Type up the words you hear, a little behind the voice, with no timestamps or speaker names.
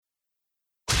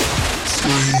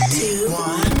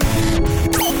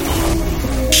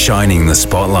Shining the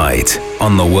spotlight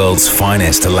on the world's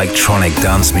finest electronic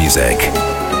dance music.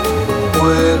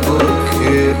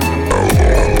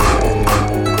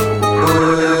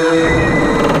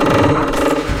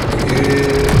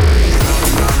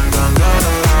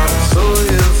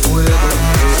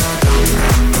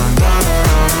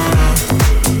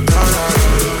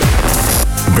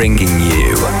 Bringing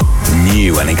you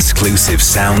new and exclusive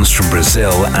sounds from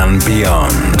Brazil and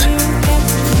beyond.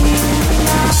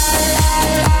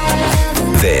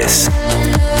 This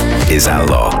is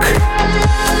Alok,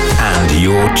 and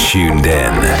you're tuned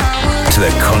in to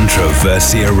the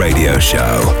Controversia Radio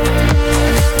Show.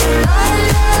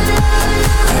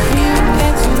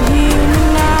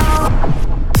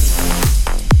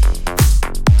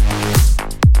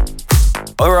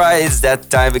 Alright, it's that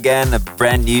time again. A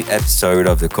brand new episode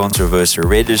of the Controversia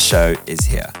Radio Show is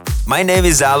here. My name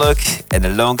is Alok, and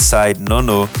alongside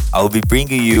Nono, I'll be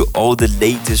bringing you all the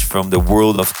latest from the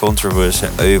world of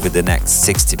Controversia over the next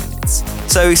 60 minutes.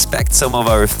 So expect some of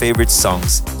our favorite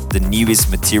songs, the newest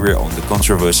material on the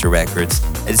Controversia records,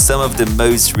 and some of the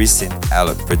most recent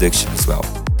Alok production as well.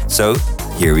 So,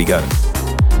 here we go.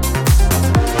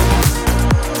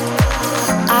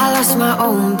 I lost my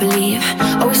own belief.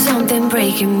 Oh, something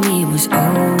breaking me was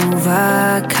overcome.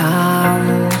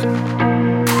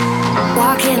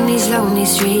 Walking these lonely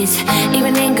streets,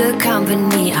 even in good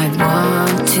company, I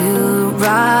want to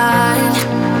run.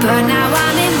 But now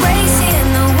I'm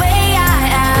embracing the way I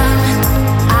am.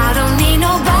 I don't need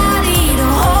nobody to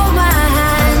hold my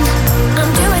hand.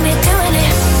 I'm doing it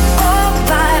all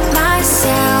by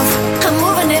myself. I'm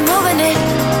moving it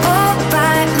all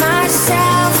by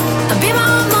myself. I'll be my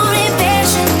own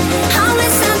motivation. I'll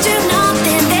listen to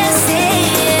nothing they're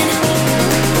saying.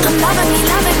 I'm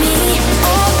loving me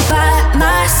all by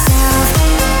myself.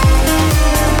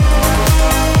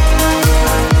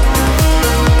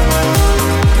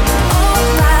 All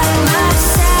by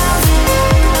myself.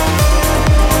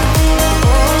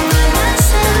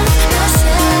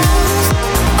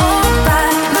 All by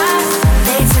myself.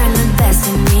 They turn the best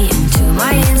in me into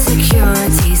my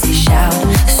insecurities. They shout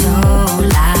so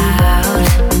loud.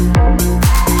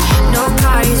 No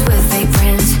parties with fake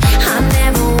friends. I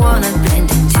never wanna blend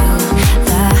into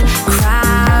the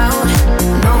crowd.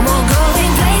 No more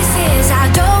going places I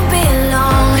don't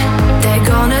belong. They're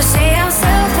gonna say I'm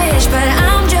selfish, but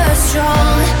I'm just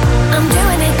strong. I'm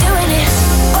doing it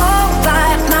all by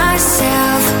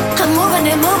myself. I'm moving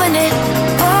it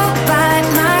all by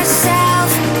myself.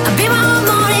 I'll be my own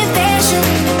motivation.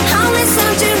 I'll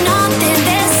listen to nothing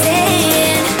they're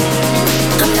saying.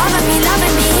 I'm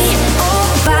loving me all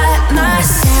by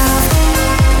myself.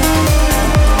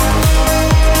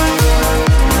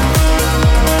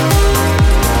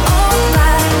 All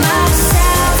by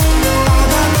myself.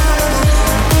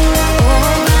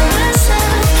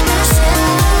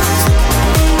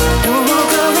 No more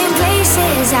going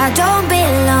places I don't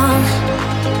belong.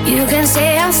 You can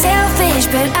say I'm selfish,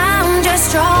 but I'm just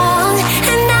strong.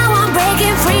 And now I'm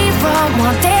breaking free from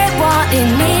what they wanted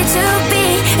me to be.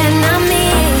 And I'm me,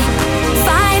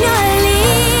 finally.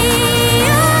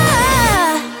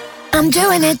 I'm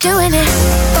doing it all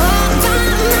by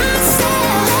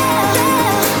myself.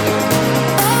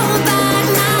 All by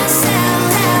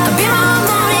myself. I'll be my own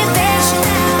motivation.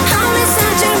 I'll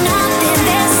listen to nothing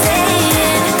they're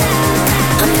saying.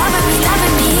 I'm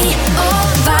loving me all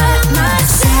by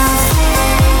myself.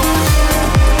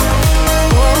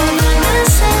 All by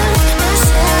myself.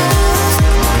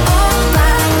 All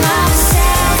by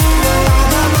myself.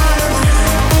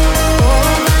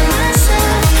 All by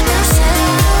myself.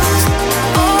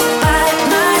 All by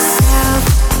myself.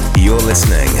 You're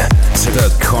listening to the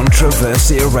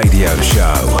Controversia Radio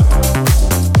Show.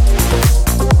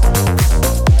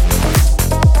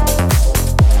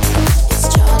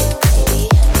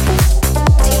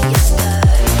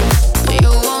 You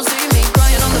won't see me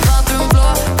crying on the bathroom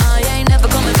floor. I ain't never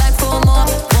coming back for more.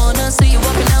 Wanna see you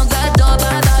walking out that door.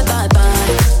 Bye, bye, bye, bye.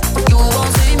 You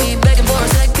won't see me begging for a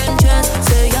second chance.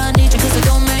 Say I need you 'cause it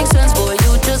don't make sense. Boy,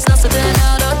 you just lost a 10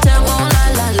 out of 10. Won't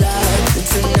lie, lie, lie. But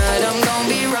tonight I'm gonna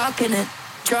be rocking it,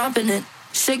 dropping it.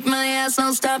 Shake my ass,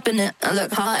 no stopping it. I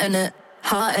look hot in it,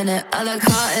 hot in it. I look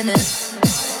hot in it.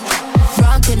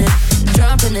 Rocking it,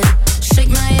 dropping it. Shake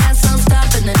my ass, no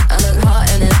stopping it. I look hot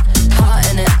in it, hot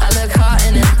in it. I look hot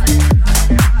in it.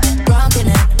 Rocking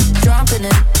it, dropping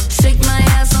it. Shake my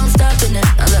ass, no stopping it.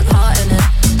 I look hot in it,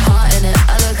 hot in it.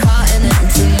 I look hot in it.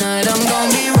 Tonight I'm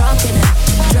gonna be rocking it,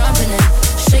 dropping it.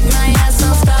 Shake my ass, no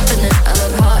stopping it. I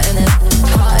look hot in it,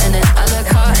 hot in it. I look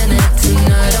hot in it.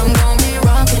 Tonight I'm gonna be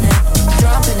rocking it,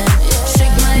 dropping it.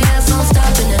 Shake my ass, no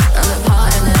stopping it. I look hot.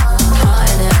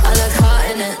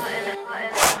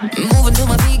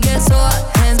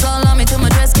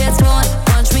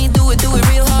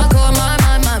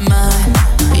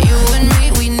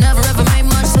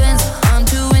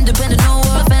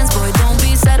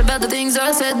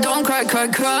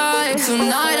 cry.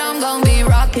 Tonight I'm gonna be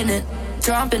rocking it,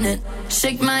 dropping it.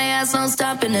 Shake my ass, no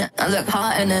stopping it. I look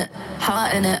hot in it,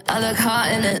 hot in it. I look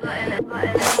hot in it.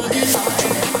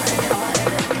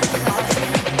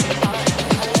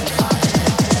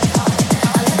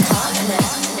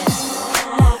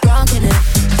 Rocking it,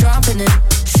 dropping it.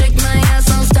 Shake my ass,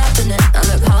 no stopping it. I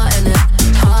look hot in it,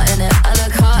 hot in it. I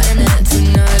look hot in it.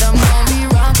 Tonight I'm gonna be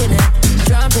rocking it,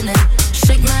 dropping it.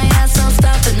 Shake my ass, no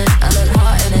stopping it. I look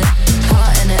hot in it,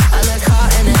 hot in it. I look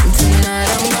hot in it. Tonight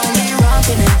I'm gonna be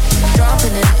rocking it,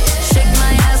 dropping it. Shake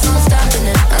my ass, no stopping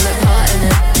it. I look hot in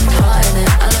it, hot in it.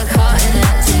 I look hot in it.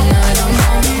 Tonight I'm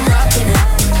gonna be rocking it,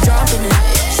 dropping it.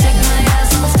 Shake my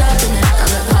ass, no stopping it. I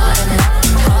look hot in it,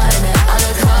 hot in it. I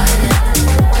look hot in it.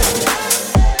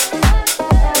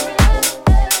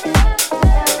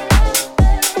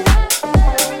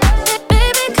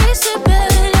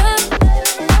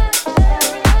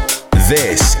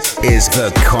 This is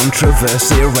the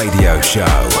Controversia Radio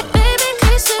Show.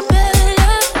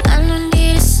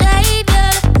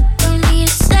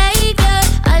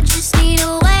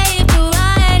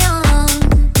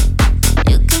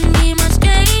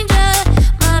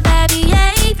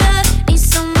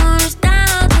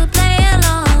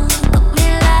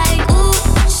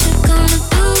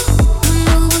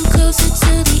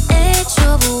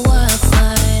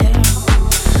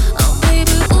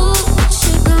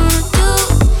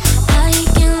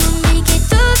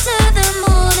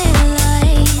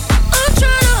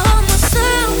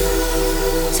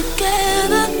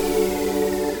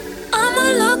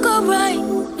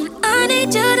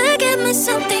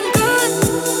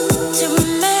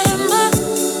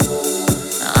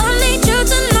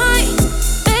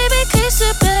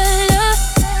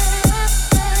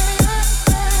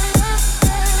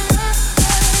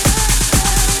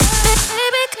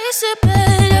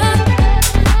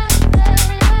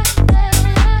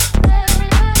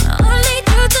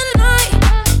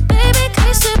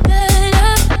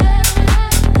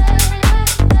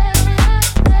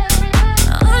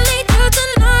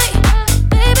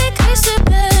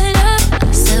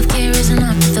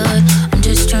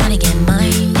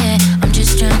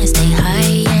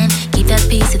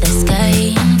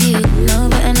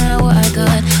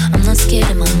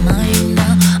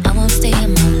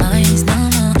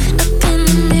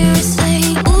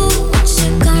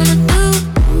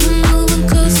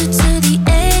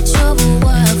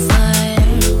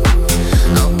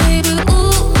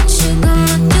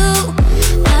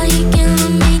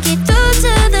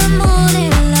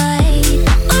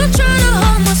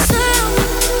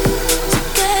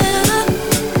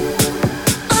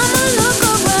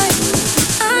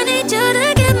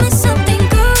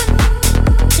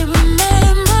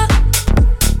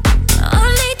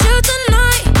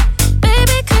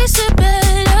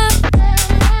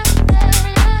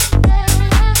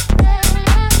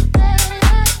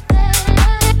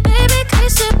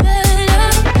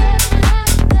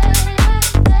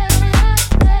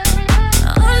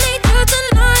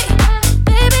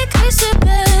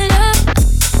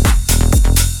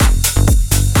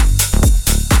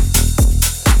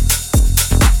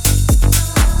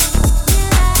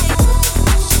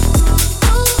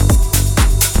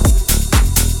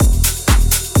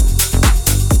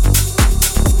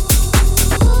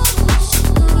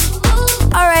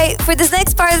 For this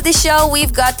next part of the show,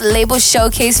 we've got the label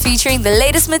showcase featuring the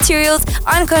latest materials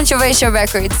on Controversia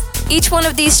Records. Each one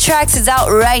of these tracks is out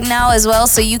right now as well,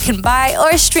 so you can buy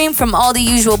or stream from all the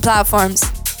usual platforms.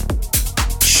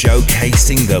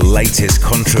 Showcasing the latest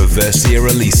Controversia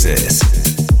releases.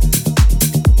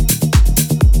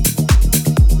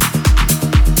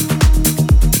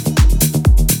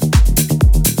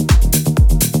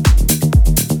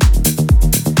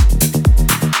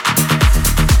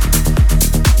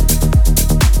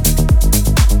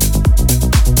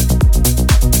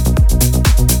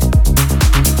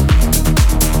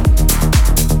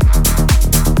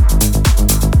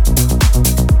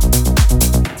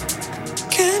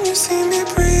 See me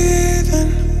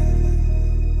breathing,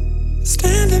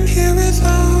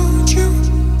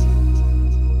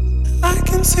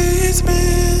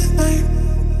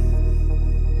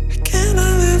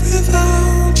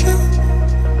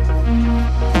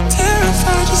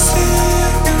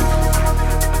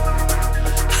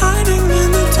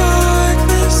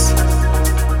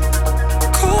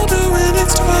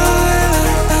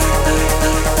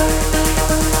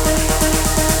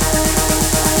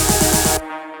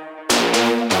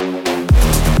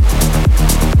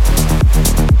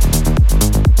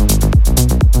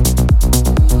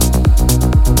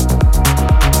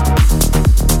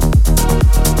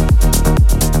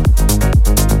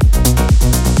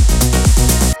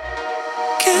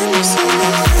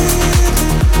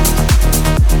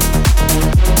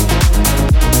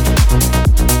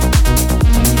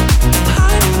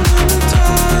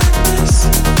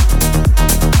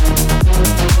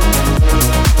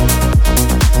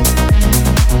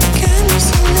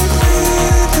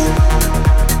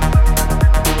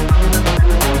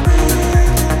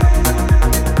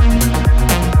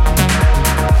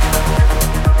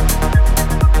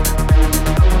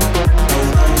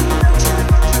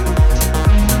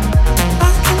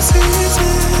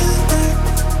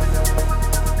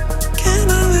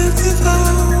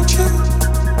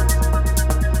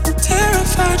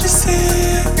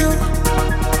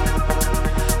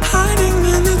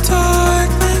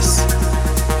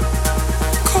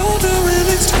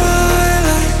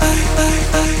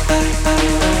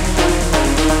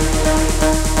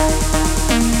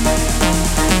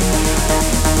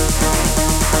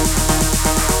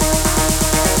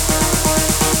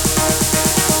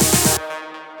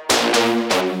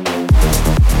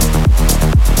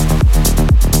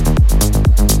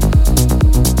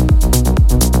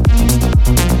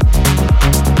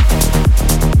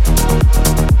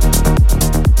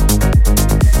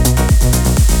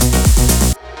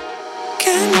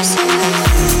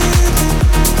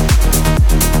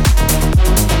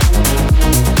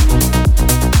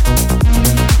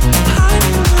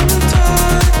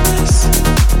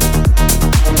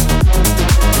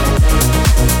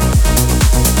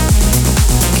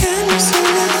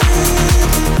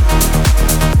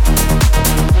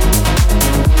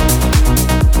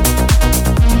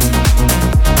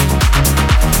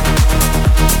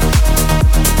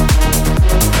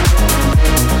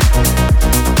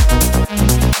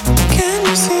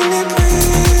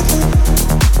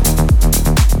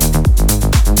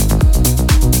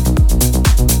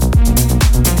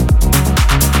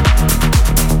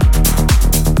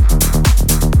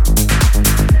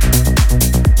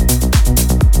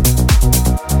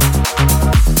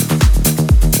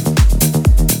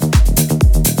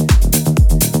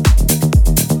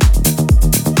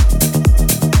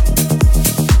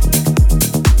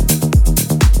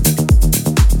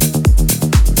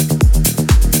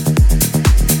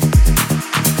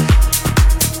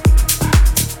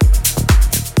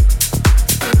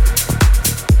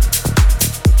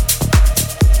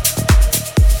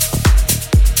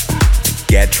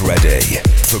 Get ready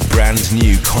for brand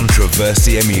new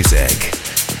Controversia music.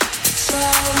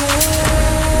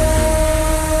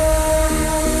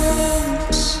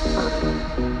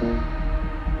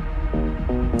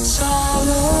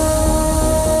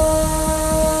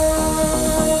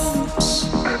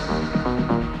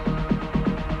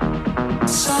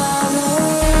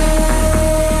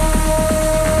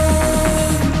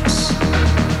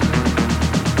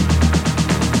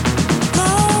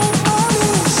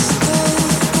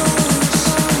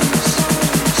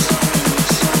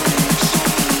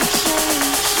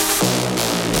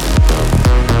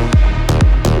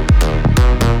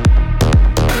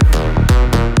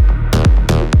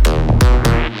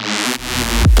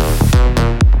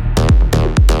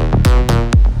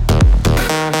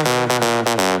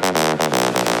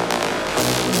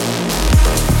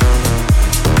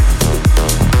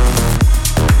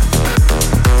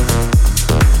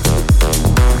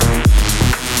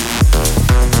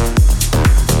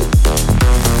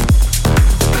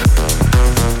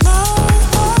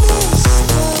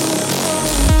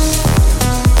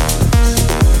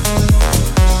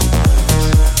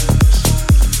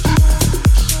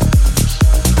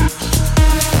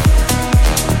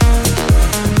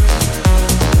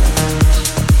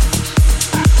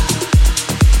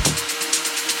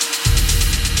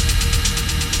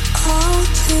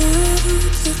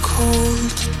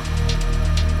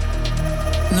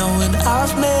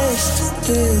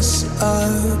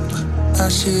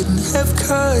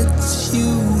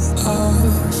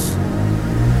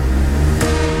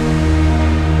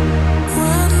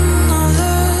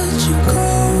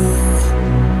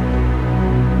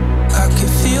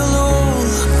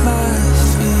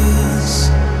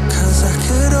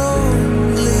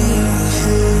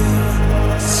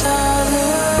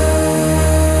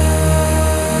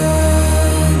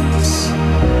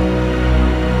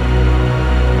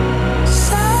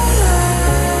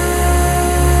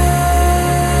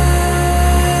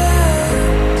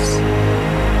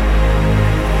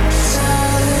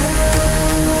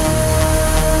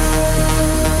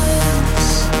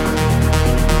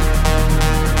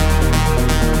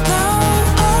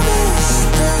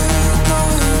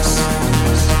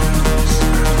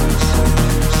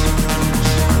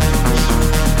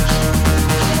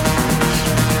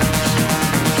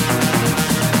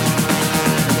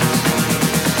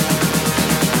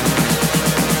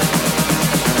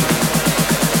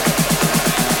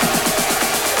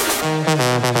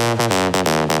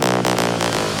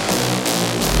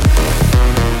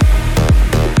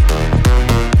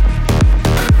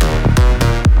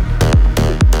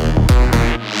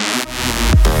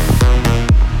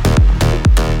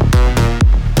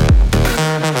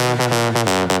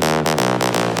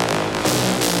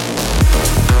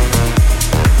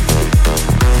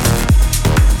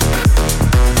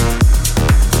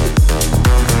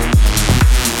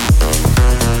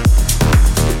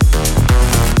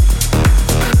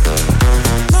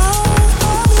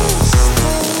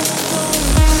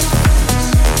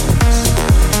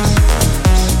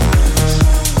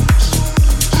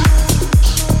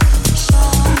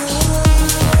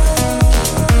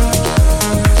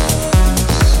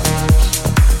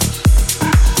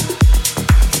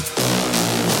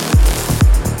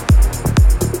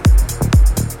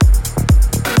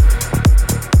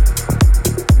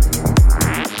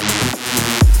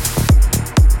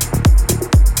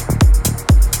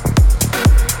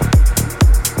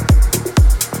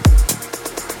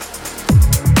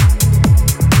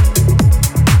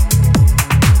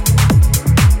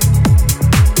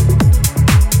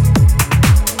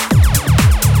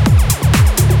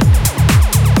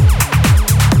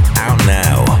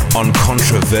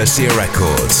 Controversia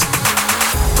Records.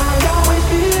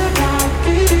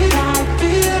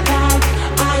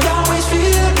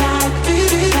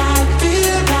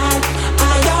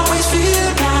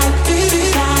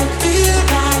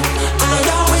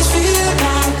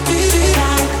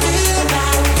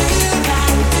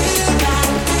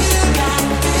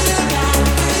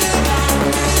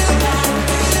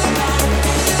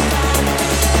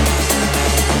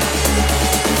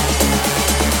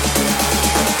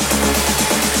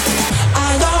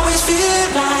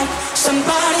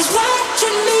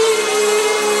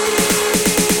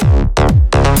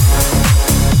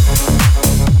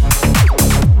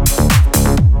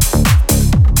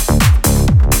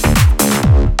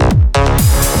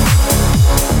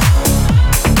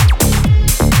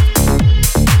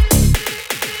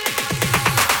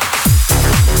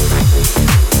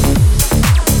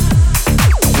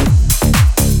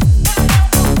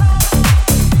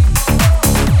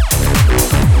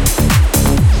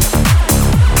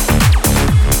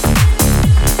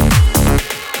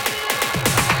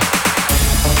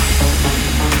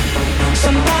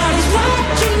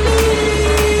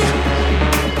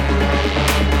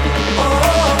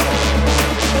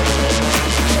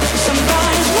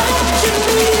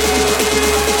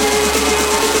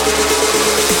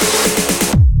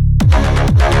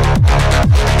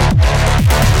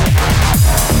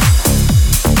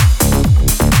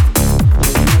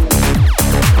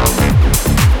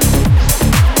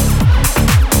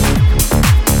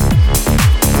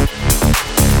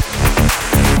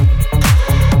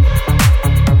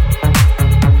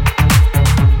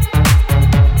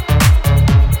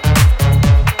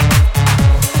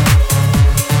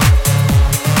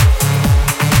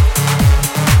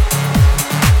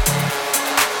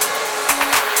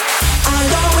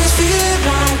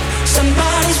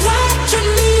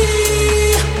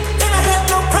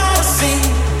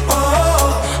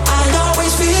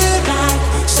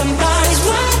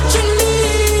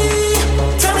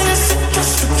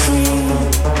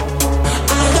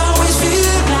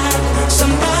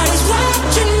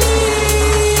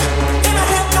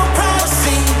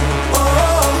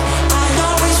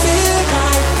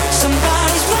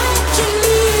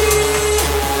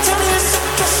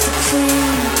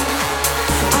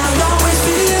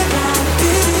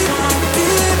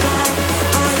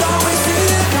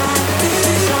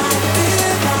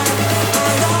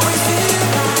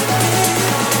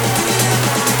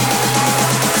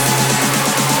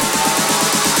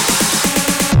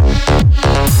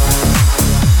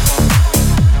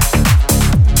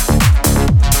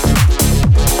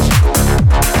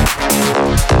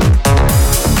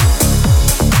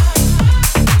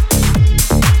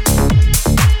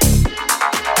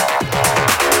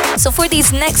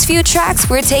 these next few tracks,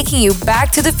 we're taking you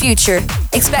back to the future.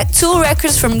 Expect 2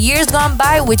 records from years gone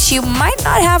by which you might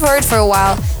not have heard for a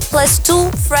while, plus 2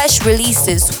 fresh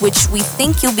releases which we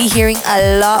think you'll be hearing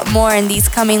a lot more in these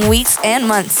coming weeks and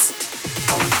months.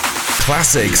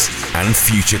 Classics and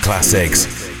future classics.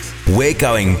 We're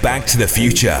going back to the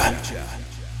future.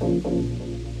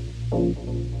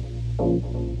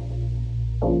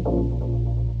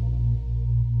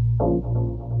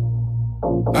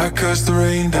 I cursed the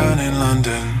rain down in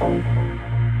London.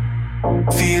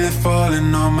 Feel it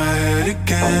falling on my head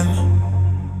again.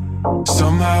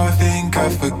 Somehow I think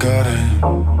I've forgotten.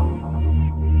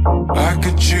 I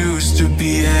could choose to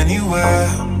be anywhere.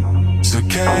 So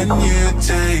can you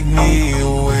take me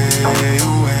away,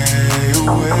 away,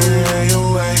 away,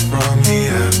 away from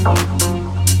here?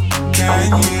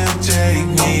 Can you take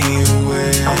me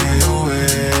away,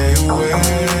 away, away,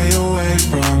 away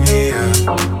from here?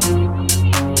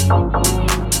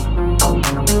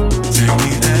 Take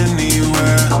me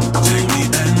anywhere, take me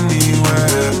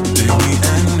anywhere, take me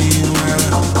anywhere,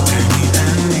 take me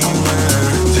anywhere,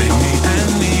 take me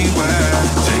anywhere,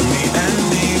 take me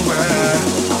anywhere.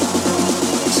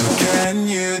 So can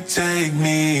you take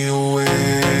me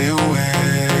away,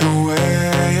 away,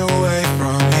 away, away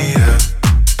from here?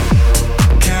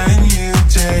 Can you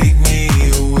take me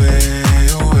away,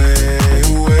 away,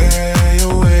 away,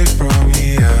 away from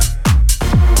here?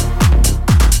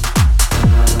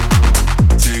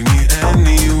 Take me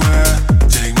anywhere,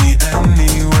 take me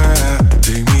anywhere,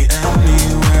 take me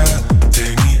anywhere,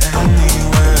 take me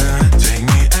anywhere, take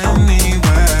me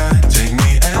anywhere, take me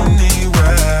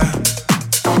anywhere.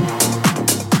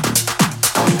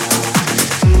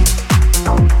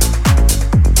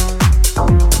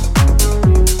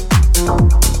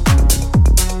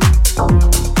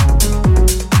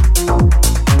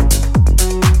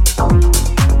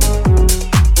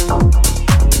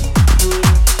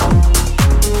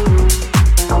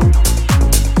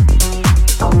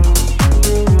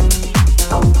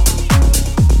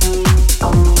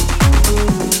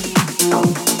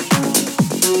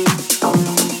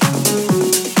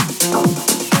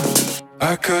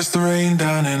 I cursed the rain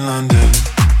down in London.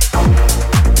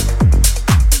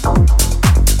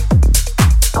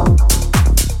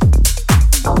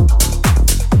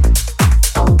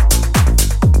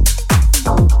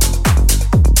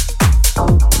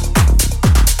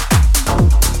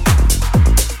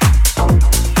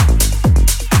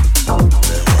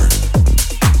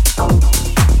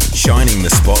 Shining the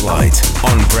spotlight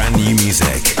on brand new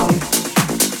music.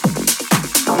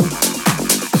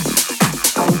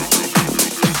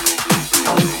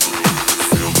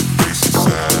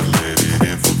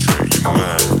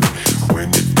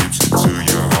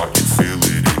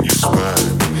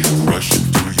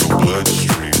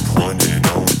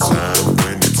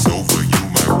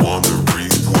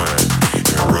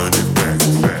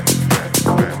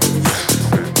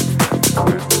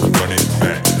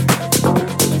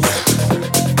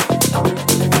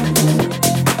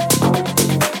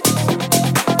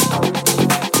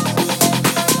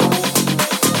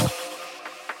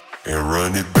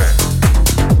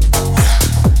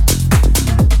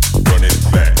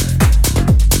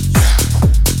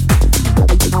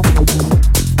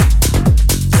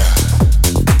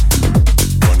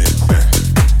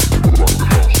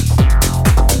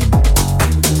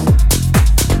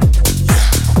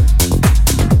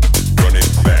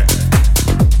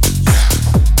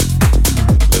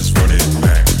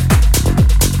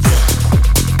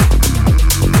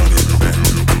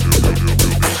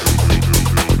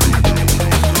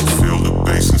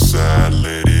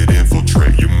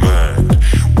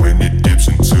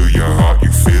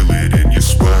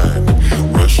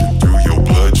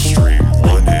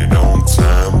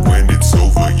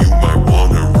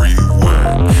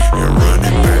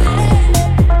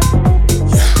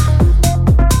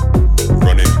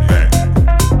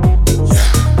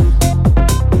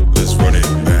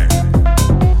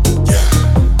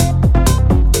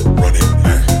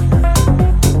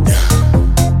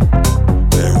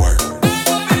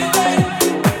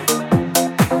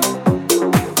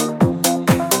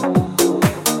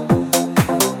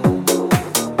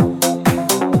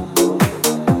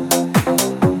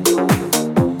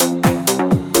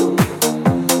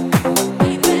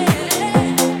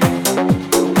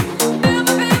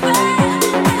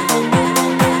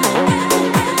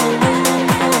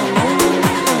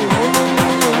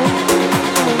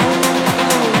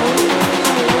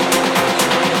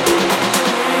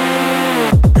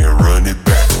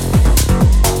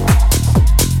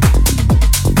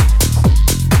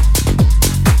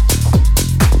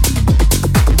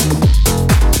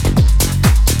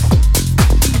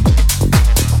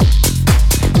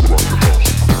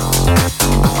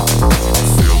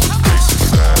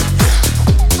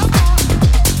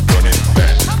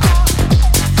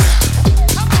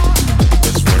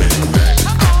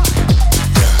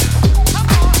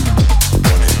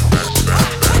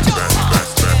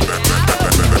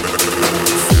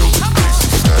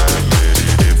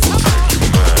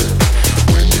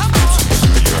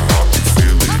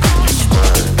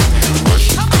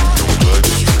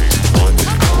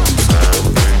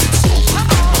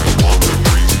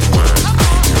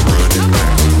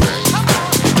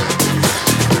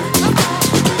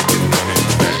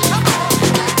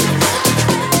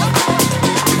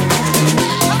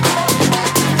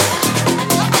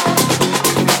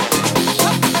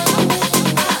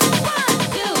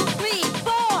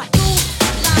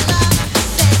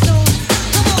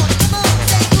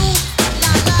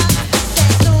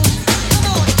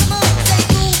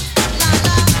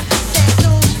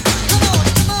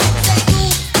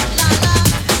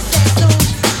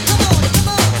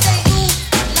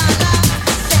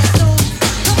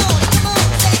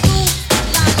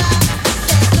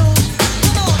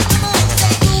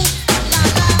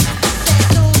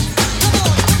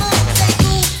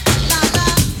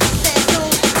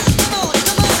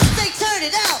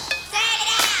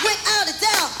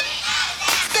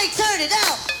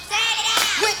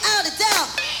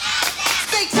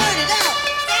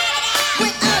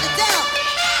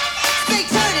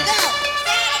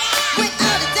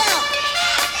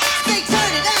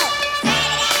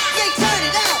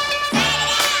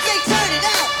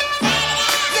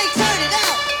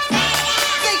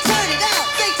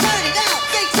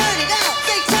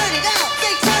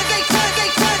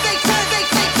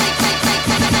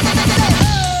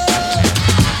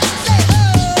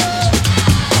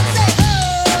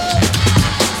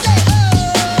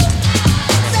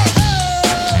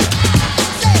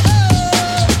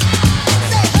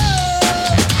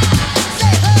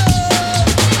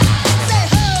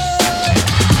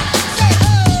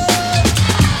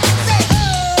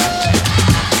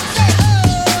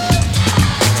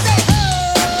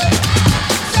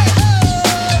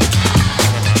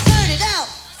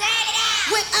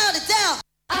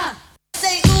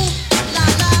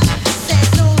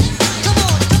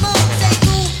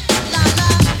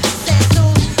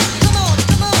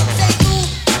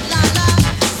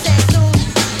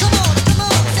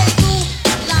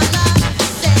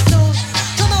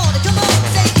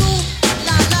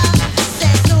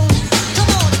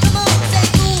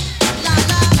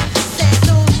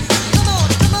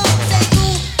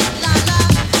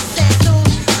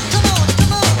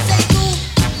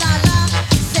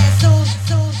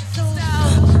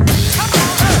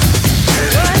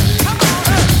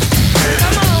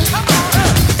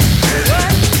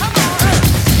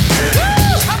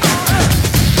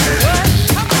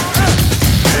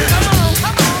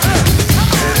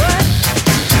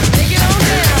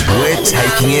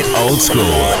 old school.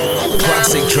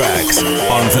 Classic tracks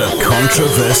on the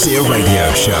Controversia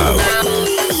Radio Show.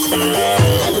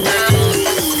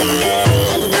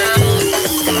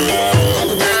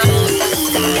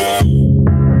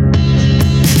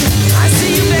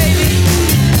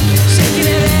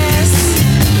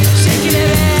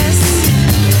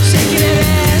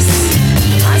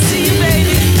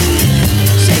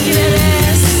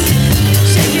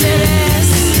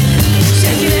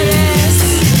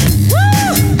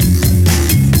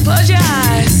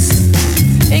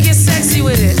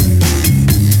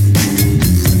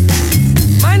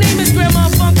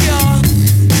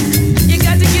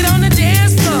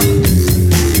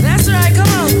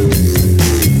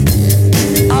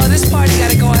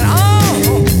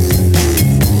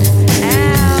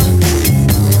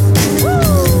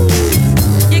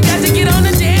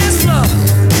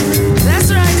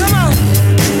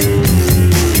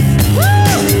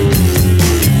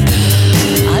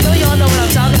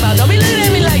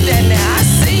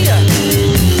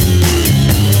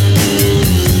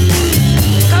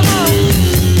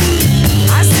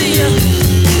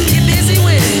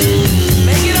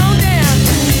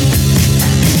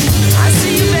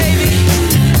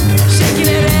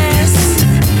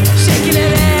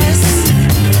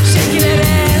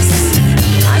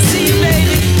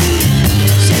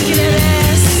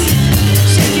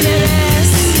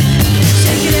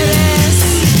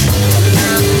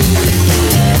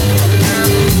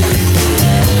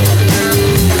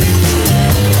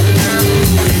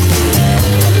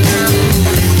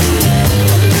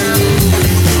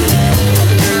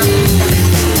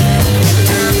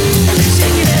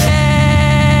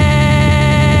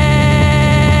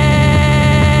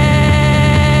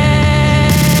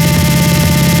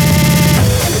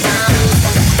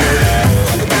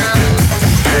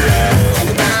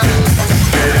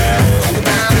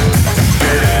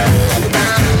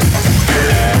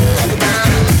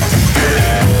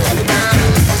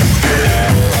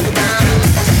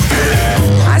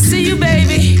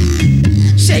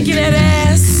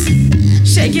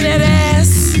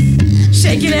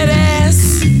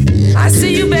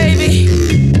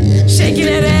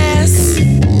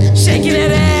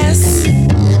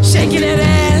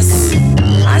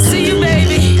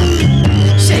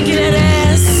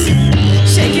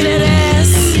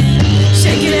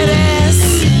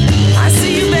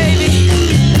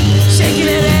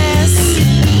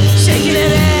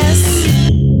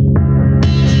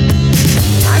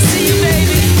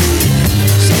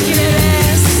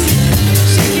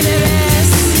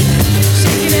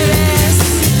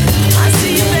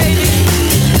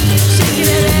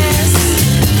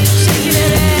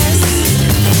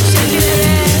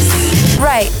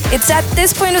 It's at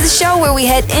this point of the show where we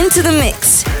head into the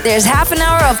mix. There's half an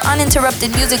hour of uninterrupted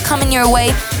music coming your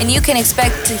way, and you can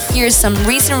expect to hear some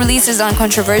recent releases on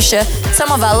Controversia,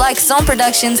 some of Alok's own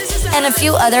productions, and a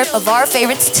few other of our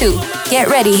favorites too. Get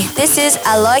ready. This is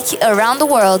Alok Around the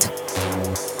World.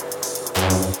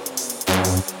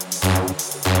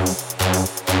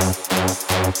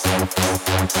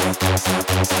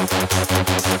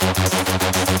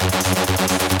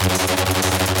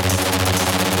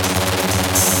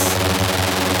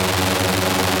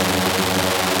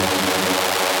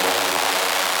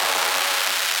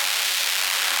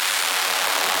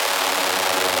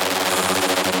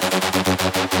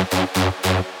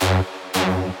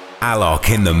 Alok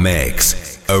in the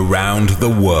mix, around the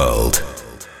world.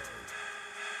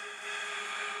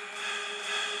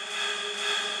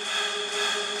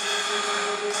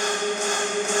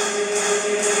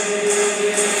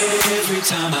 Every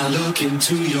time I look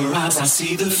into your eyes, I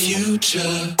see the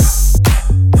future.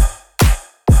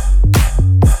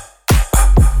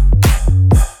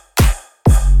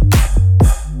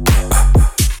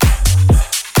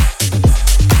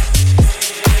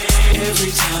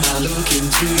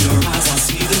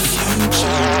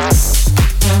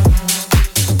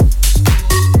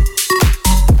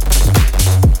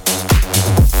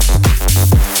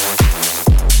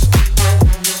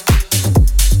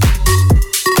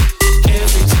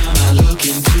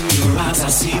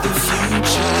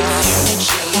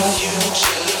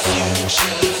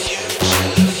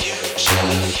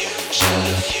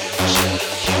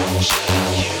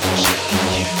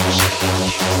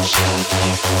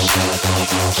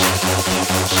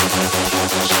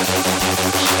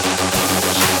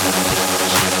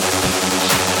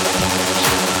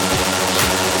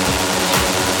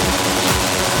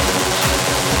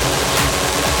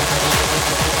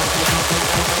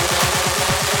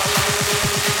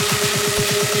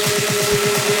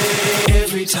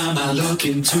 Every time I look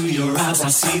into your eyes, I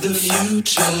see the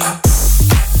future.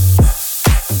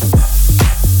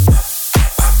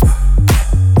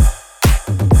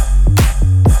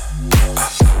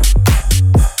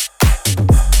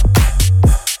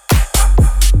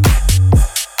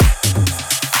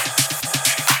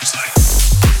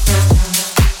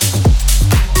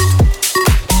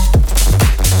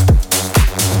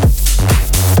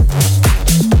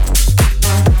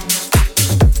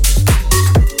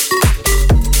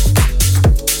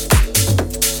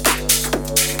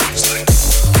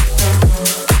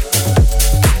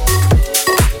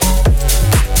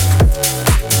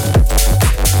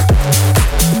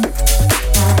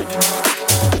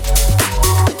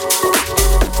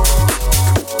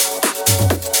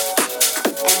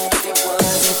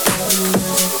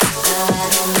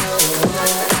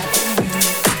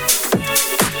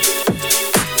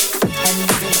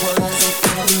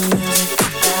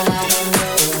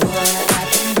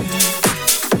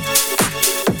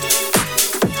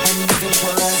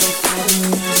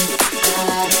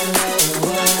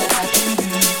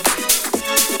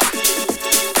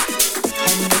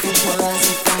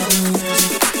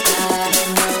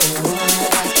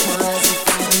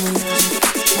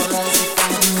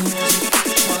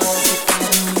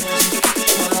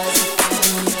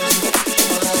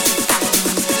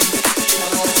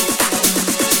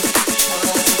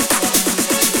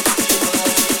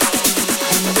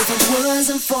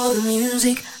 wasn't for the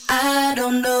music, I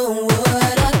don't know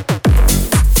what I'd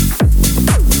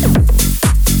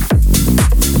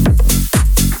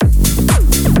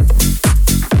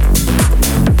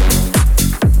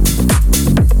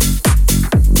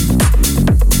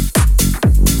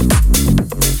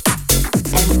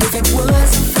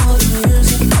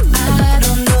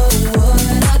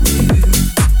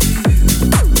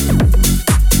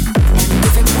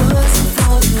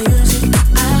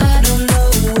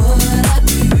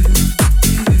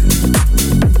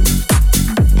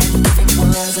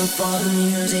for the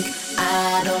music,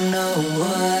 I don't know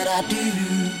what I'd do.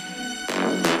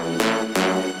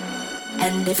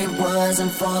 And if it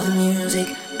wasn't for the music,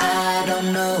 I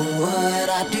don't know what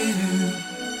I'd do.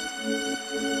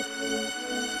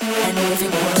 And if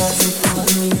it wasn't for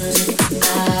the music,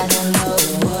 I don't know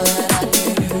what I'd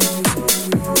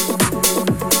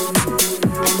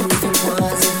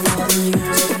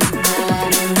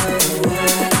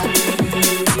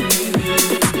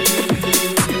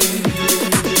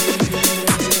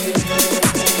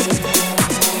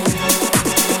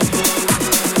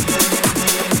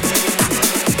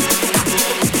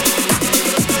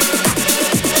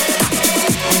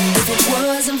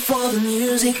for the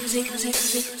music.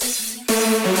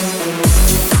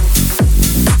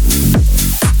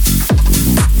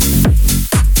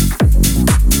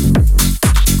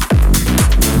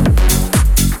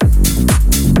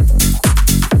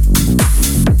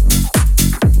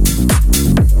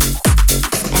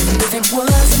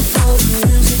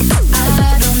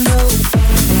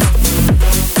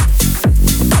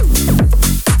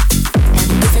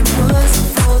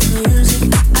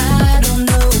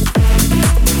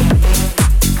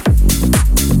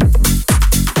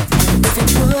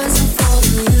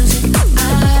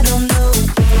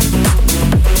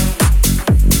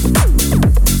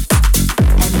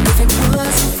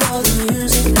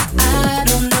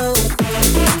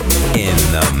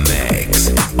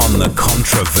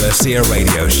 Controversia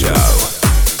Radio Show.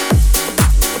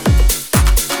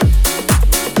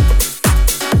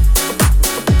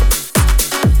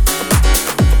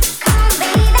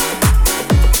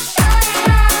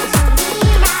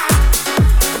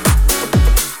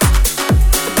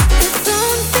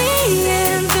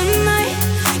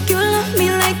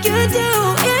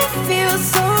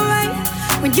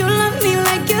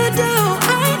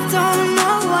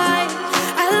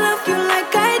 I love you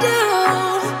like I do.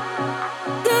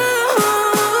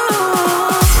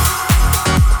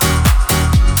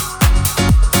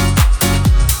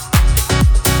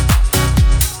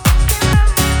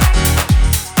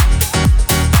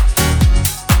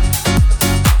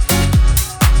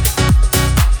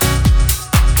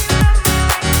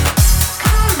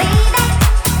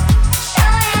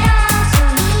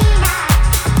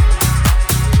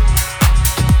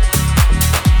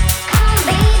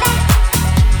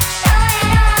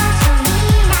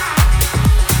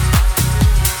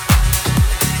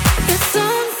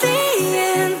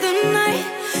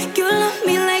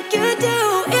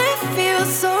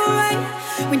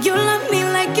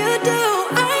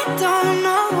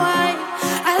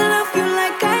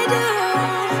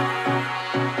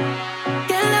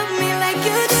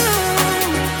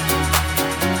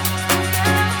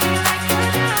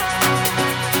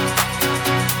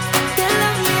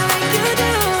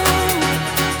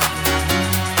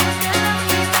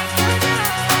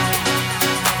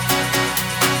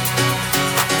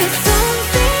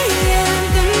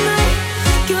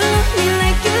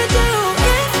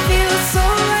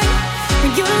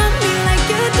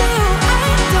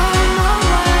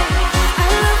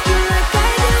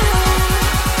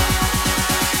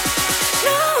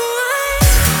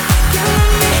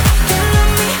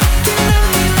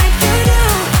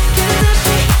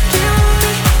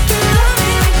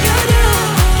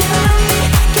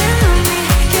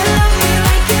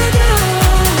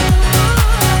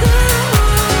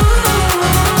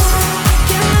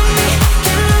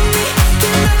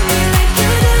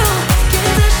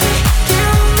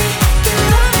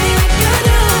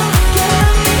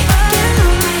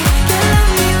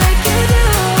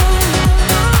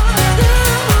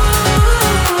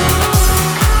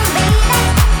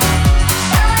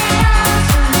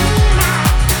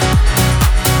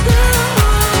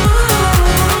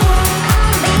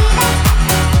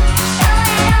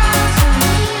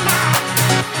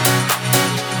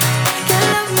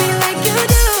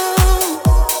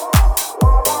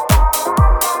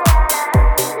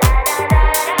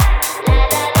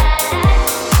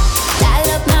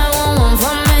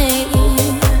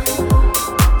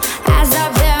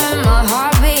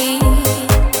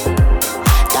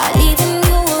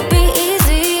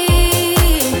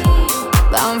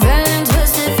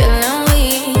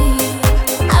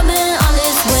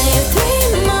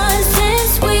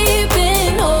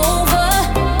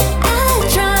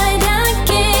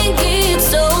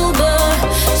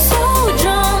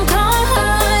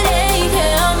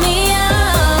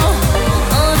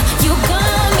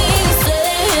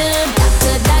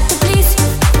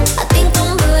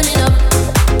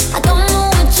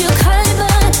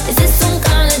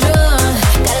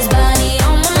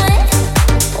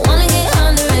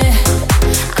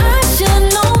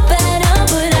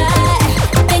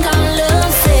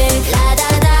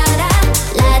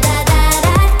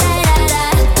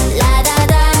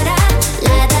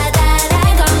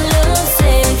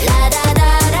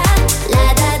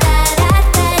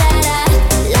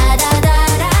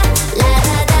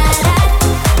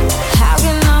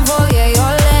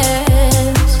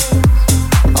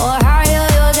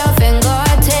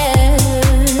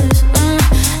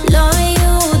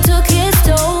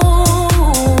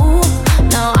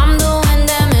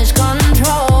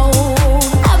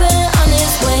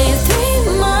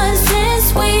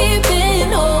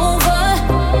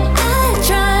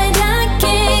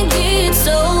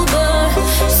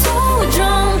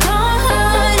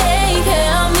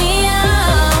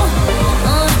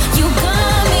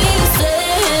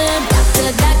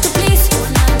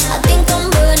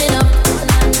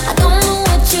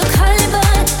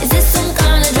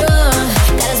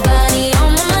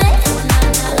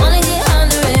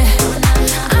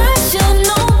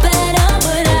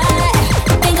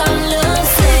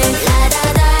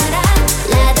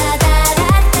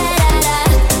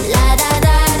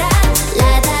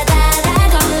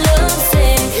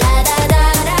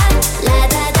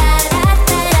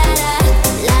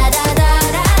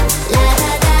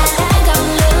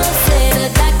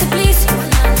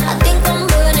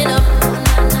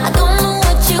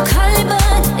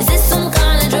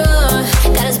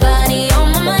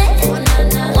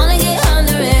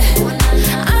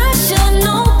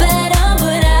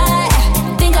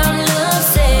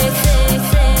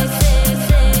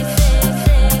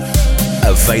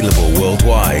 travel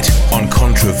worldwide on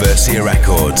Controversia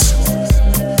Records.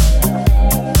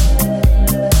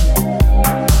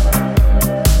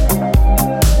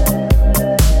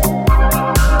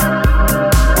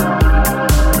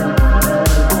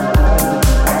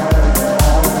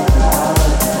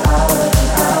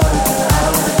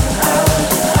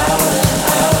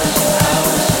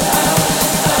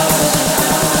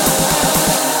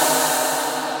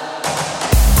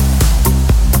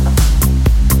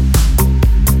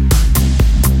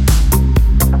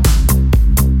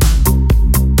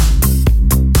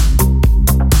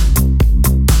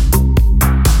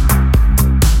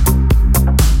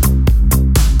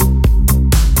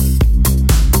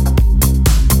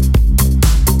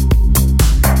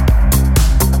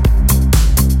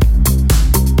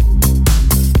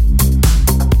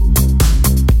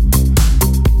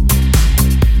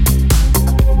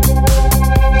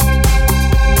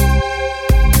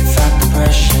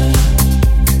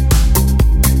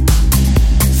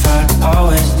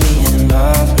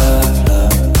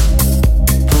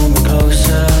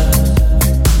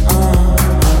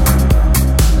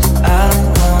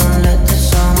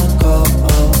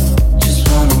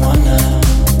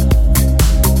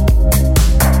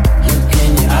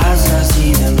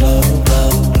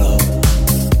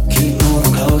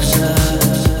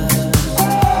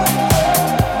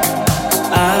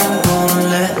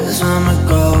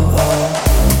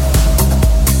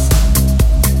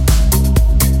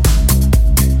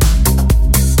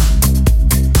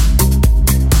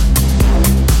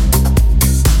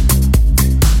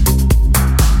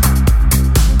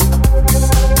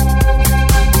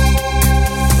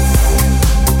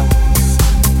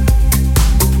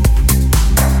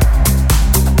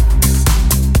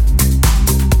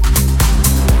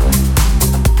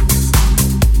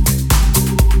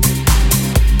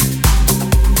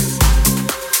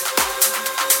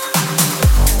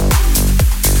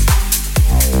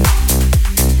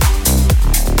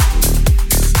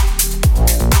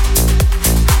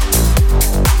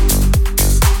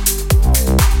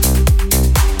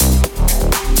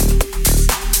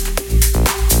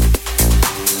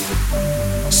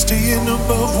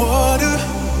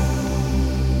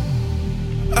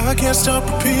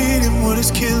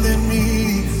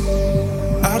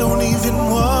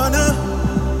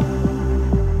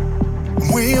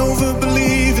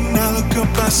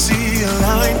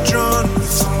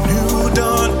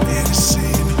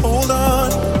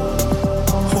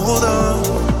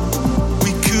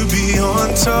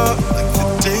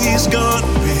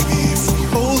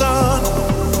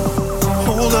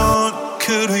 Hold on,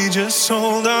 could we just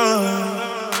hold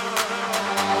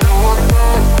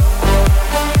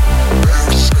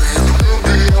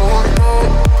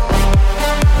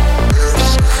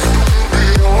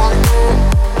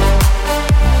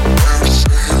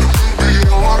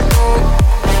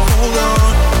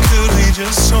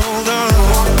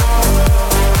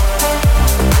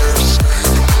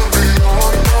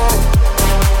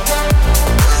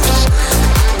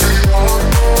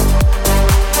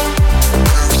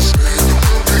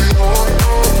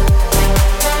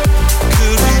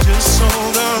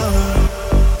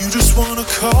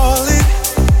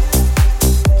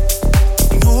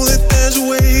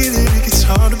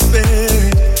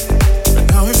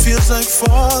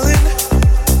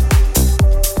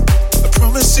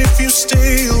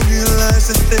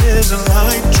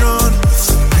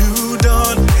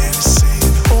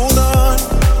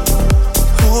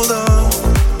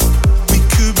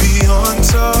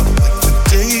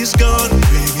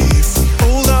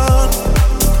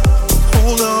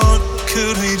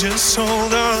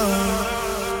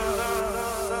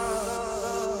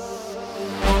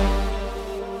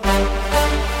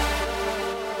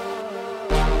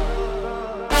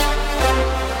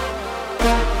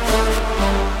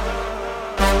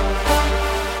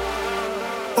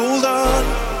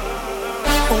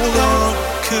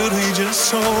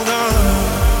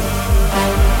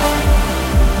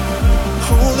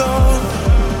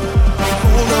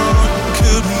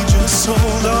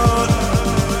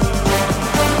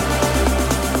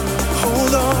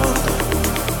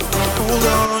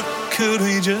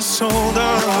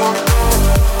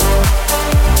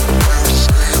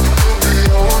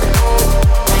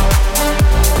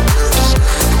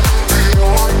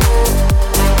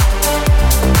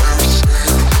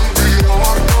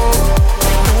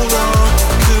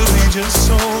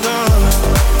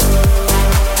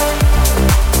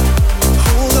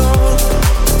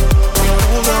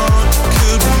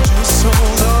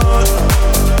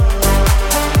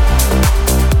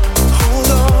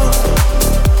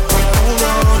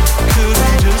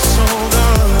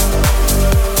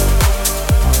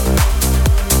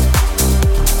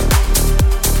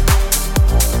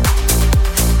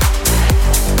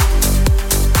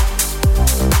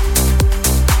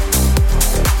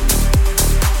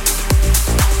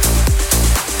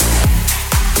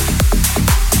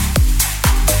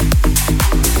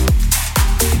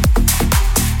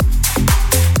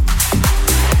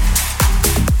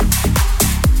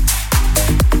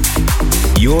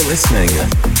listening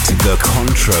to the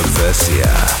Controversia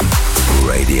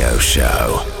Radio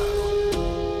Show.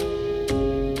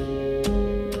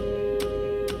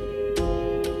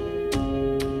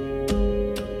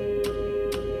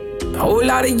 Whole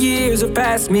lot of years have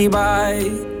passed me by.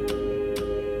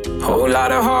 Whole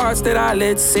lot of hearts that I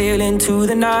let sail into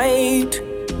the night.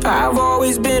 I've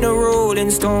always been a rolling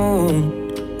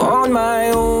stone on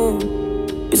my own.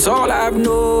 It's all I've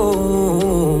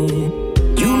known.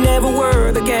 You never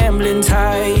were the gambling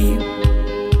type.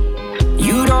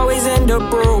 You'd always end up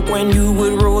broke when you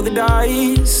would roll the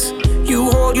dice.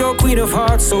 You hold your queen of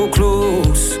hearts so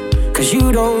close, 'cause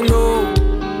you don't know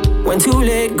when to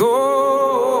let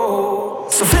go.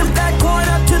 So flip that coin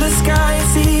up to the sky and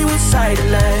see which side it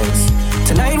lands.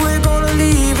 Tonight we're gonna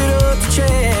leave it up to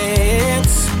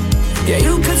chance. Yeah,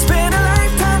 you could spend a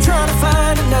lifetime trying to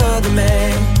find another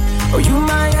man, or you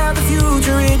might have a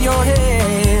future in your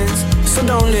hands. So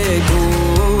don't let go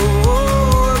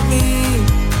of me.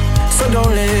 So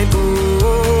don't let go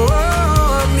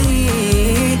of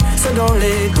me. So don't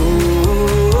let go.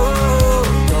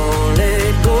 Don't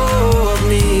let go of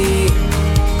me.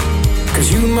 'Cause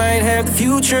you might have the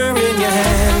future in your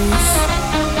hands.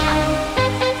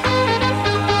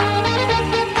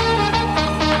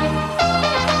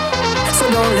 So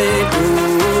don't let go.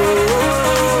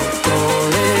 Don't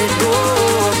let go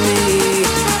of me.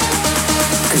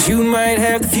 'Cause you might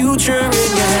have the future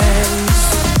in your hands.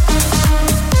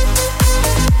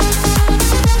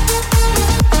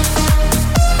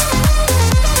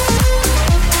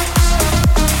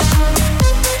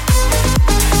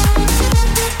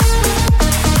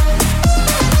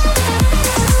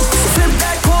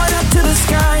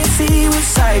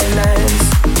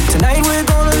 Tonight we're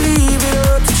gonna leave it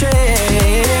up to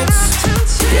chance.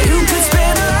 Yeah, you could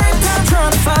spend a lifetime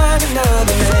trying to find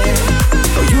another man,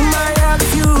 or you might have a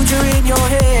future in your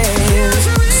hands.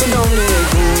 So don't let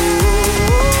go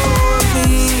of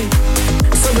me.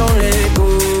 So don't let go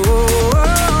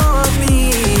of me.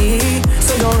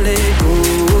 So don't let go.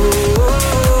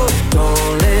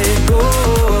 Don't let go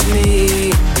of me.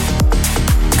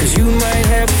 'Cause you might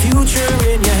have a future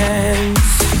in your hands.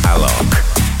 Alok,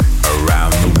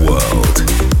 around the world.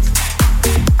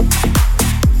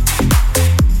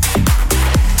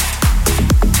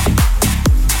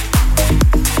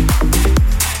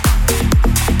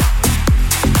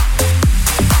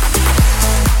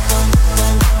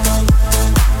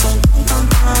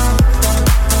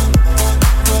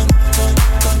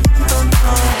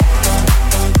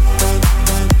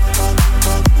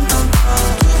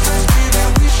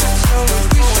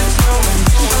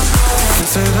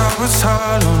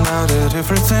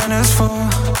 Everything is full.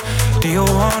 Do you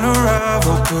wanna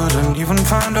rival? Couldn't even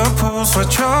find a pulse. What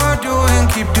you're doing,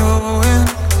 keep doing.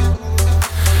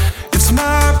 It's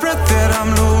my breath that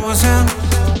I'm losing.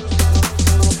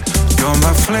 You're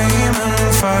my flame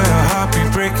and fire, heartbeat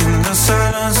breaking the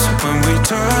silence. When we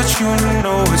touch, you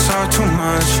know it's all too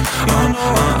much.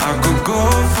 I could go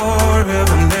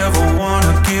forever, never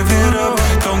wanna give it up.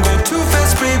 Don't go too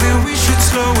fast, baby. We should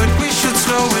slow it. We should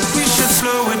slow it. We should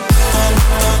slow it.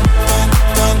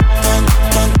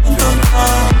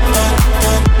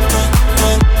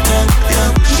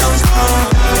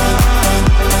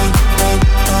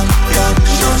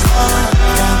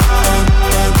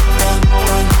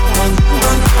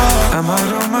 I'm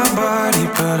out of my body,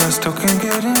 but I still can't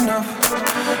get enough.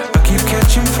 I keep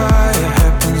catching fire,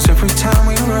 happens every time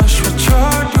we rush. What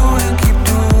you're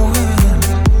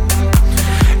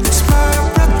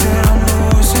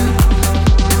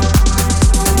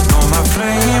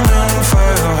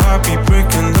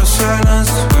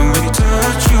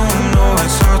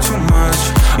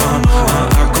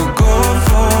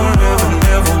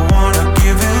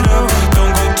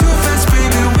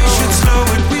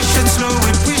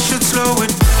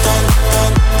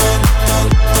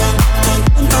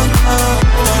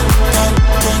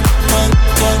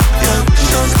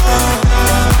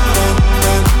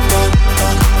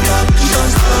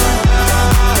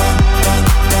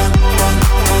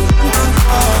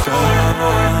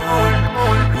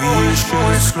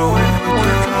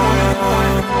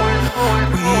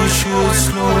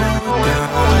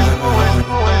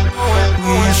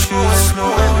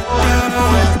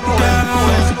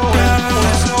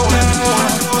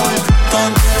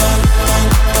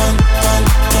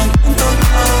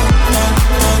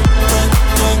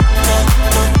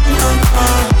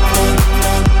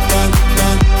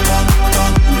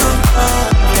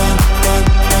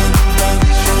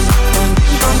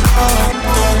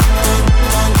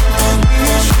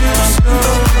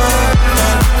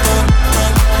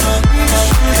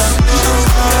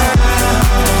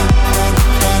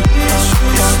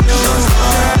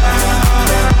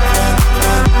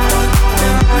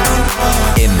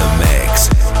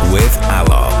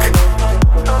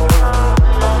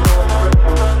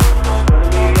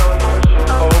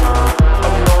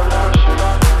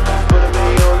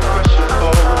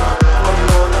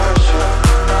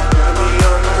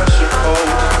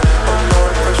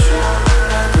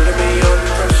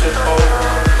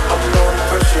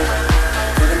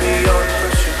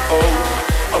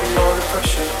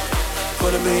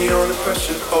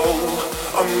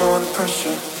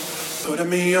putting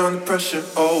me under pressure.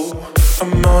 Oh,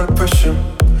 I'm under pressure,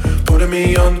 putting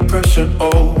me under pressure.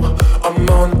 Oh, I'm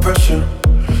under pressure,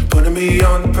 putting me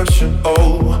under pressure.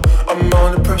 Oh, I'm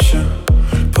under pressure,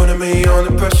 putting me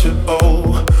under pressure.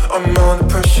 Oh, I'm under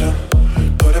pressure,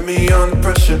 putting me under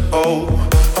pressure. Oh,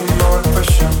 I'm under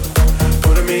pressure,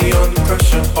 putting me under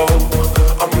pressure. Oh,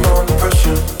 I'm under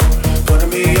pressure, putting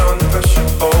me under pressure.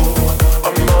 Oh,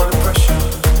 I'm under pressure,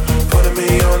 putting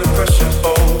me under pressure.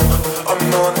 Oh,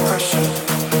 I'm under pressure,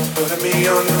 putting me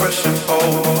under pressure.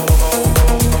 Oh.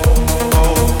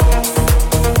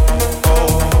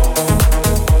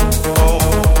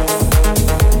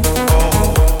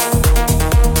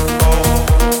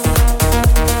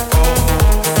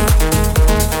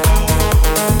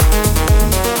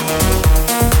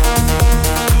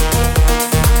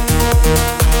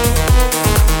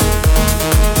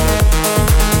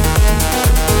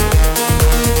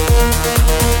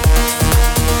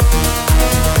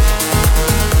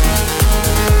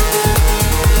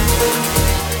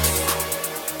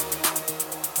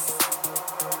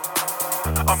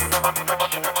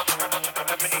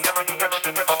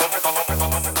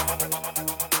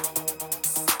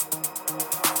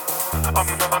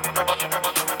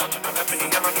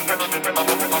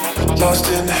 Lost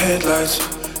in the headlights,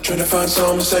 trying to find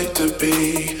somewhere safe to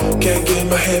be. Can't get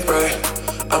my head right,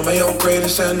 I'm my own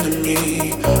greatest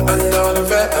enemy. Another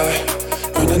red eye,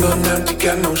 running on empty,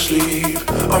 got no sleep.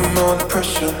 I'm under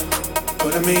pressure,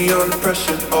 putting me under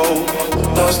pressure. Oh,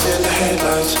 lost in the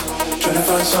headlights, trying to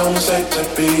find somewhere safe to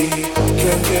be.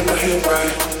 Can't get my head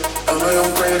right, I'm my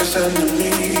own greatest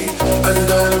enemy.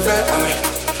 Another red eye,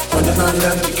 running on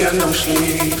empty, got no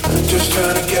sleep. Just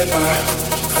trying to get by,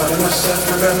 finding myself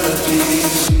in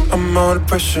remedies. I'm under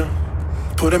pressure,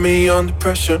 putting me under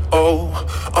pressure. Oh,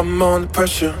 I'm under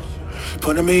pressure,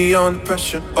 putting me under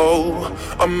pressure. Oh,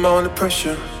 I'm under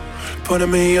pressure,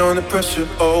 putting me under pressure.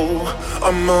 Oh,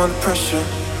 I'm under pressure,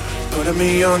 putting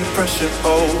me under pressure.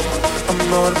 Oh,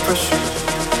 I'm under pressure,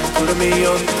 putting me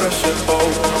under pressure. Oh,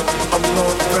 I'm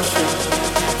under pressure,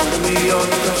 putting me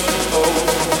under pressure. Oh,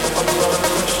 I'm under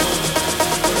pressure,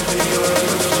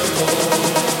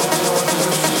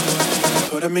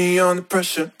 putting me under pressure. Putting me under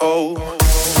pressure. Oh.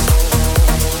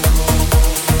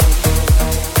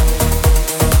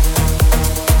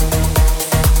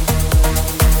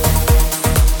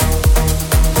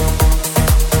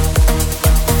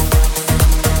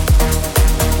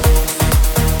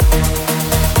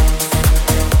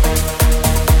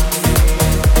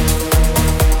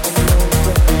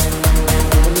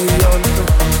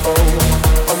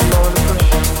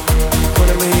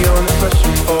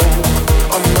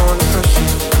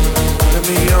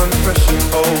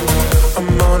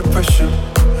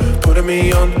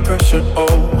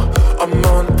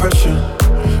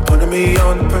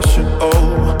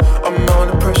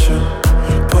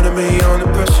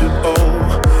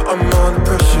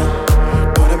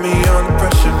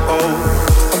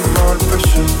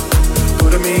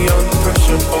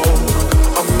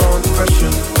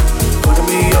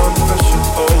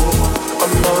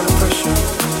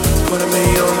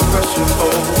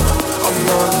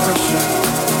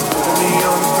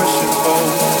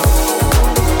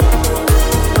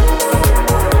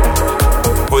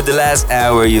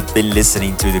 Hour you've been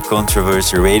listening to the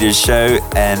Controversial Radio Show,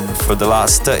 and for the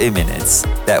last 30 minutes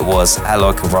that was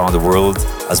Alok Around the World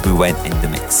as we went in the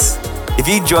mix. If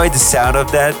you enjoyed the sound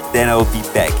of that, then I'll be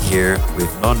back here with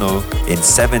Nono in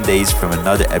 7 days from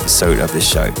another episode of the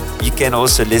show. You can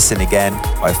also listen again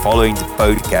by following the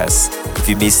podcast if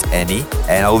you missed any,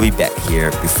 and I'll be back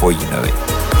here before you know it.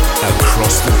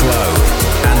 Across the globe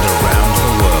and around the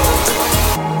world.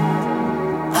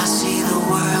 I see the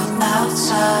world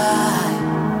outside,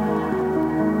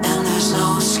 and there's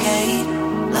no escape,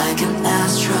 like an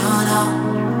astronaut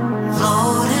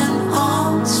floating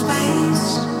on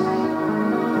space.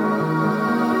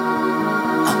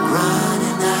 I'm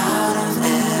running out of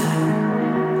air,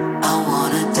 I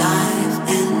wanna dive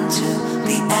into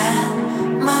the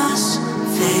atmosphere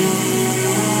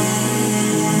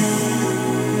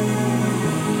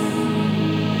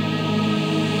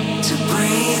to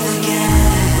breathe again.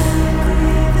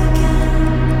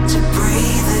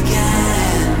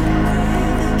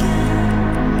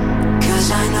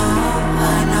 I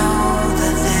know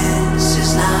that this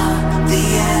is not the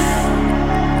end.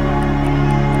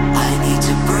 I need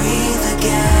to breathe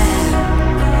again.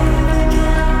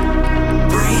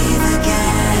 Breathe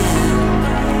again.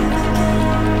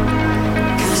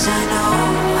 'Cause I know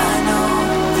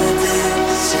that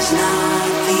this is not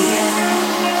the end.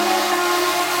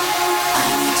 I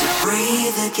need to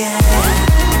breathe again.